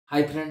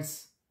Hi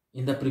friends,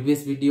 in the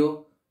previous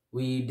video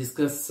we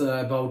discussed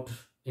about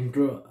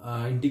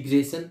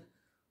integration.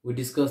 We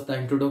discussed the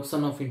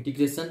introduction of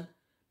integration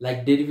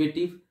like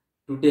derivative.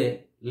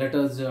 Today let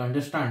us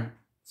understand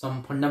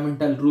some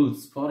fundamental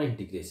rules for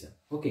integration.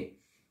 Okay,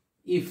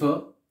 if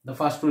the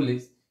first rule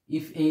is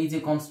if a is a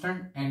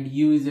constant and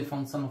u is a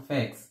function of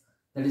x,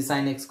 that is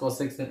sin x,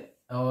 cos x,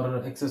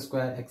 or x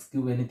square, x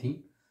cube,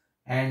 anything,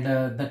 and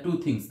the two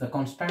things, the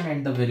constant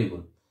and the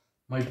variable,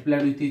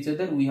 multiplied with each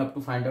other, we have to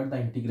find out the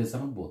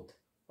integration of both.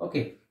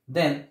 Okay,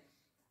 then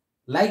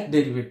like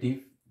derivative,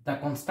 the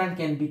constant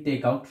can be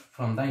take out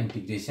from the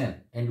integration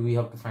and we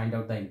have to find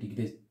out the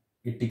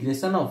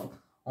integration of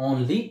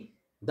only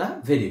the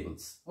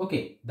variables.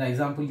 Okay, the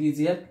example is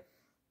here.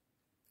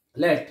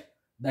 Let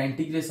the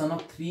integration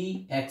of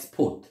 3x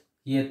fourth,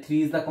 here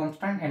 3 is the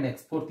constant and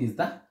x fourth is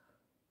the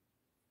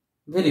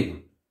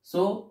variable.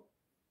 So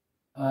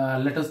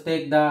let us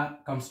take the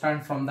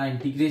constant from the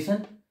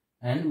integration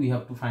and we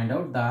have to find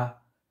out the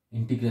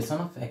integration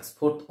of x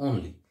fourth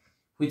only,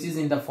 which is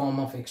in the form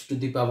of x to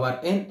the power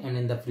n. And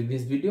in the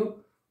previous video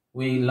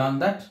we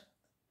learned that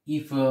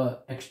if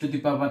x to the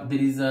power, there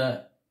is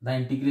the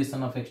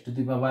integration of x to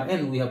the power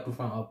n, we have to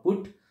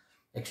put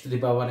x to the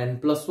power n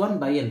plus 1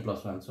 by n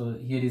plus 1. So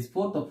here is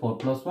 4, the 4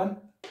 plus 1,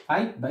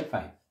 5 by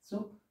 5.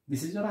 So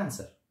this is your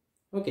answer.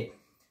 Okay,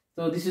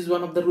 so this is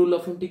one of the rule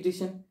of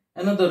integration.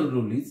 Another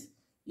rule is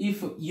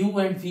if u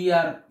and v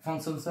are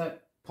functions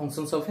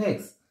of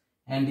x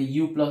and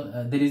u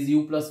plus there is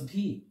u plus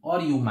v or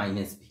u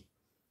minus v,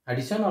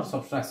 addition or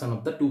subtraction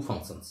of the two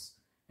functions,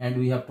 and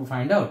we have to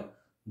find out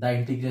the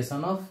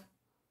integration of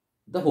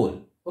the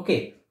whole.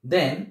 Okay,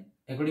 then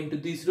according to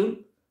this rule,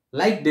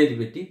 like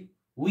derivative,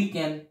 we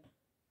can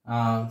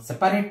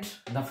separate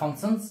the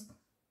functions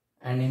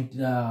and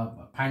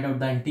find out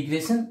the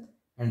integration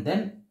and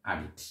then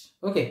add it.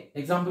 Okay,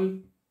 example,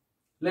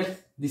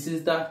 this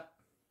is the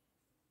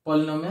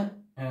polynomial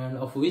and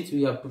of which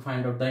we have to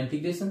find out the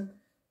integration.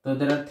 So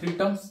there are three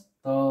terms.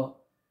 So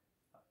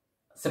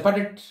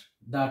separate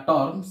the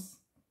terms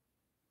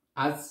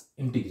as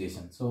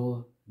integration.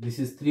 So this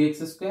is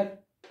 3x square,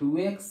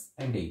 2x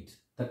and 8.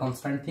 The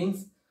constant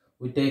things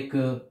we take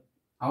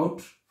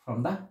out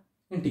from the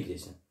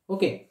integration.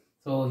 Okay,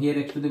 so here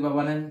x to the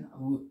power n,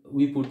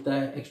 we put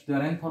the x to the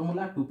power n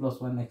formula, 2 plus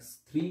 1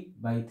 x3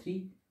 by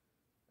 3.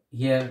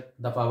 Here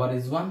the power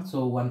is 1,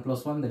 so 1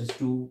 plus 1, that is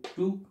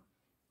 2.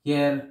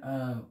 Here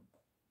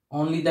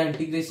only the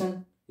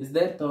integration is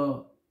there.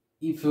 So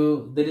if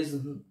there is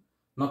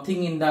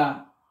nothing in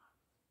the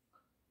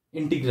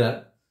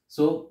integral,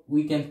 so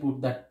we can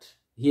put that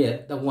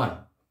here the 1.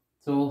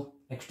 So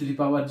x to the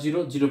power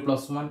 0, 0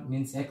 plus 1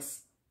 means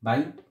x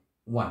by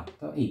 1,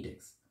 so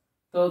 8x.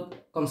 So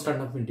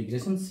constant of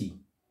integration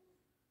c.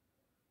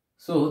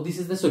 So this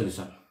is the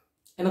solution.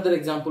 Another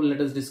example,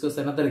 let us discuss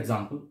another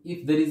example.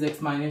 If there is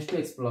x minus 2,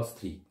 x plus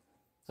 3.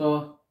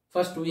 So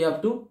first we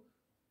have to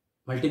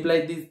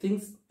multiply these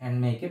things and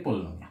make a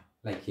polynomial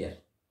like here.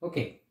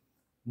 Okay,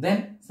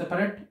 then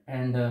separate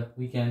and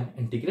we can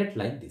integrate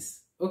like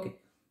this. Okay,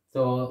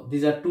 so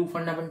these are two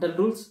fundamental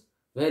rules,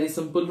 very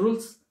simple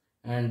rules,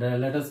 and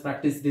let us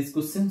practice these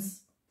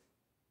questions.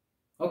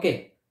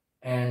 Okay,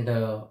 and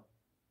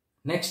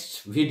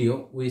next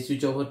video we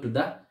switch over to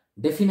the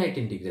definite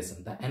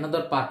integration, the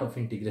another part of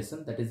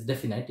integration, that is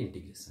definite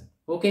integration.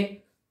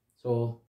 Okay, so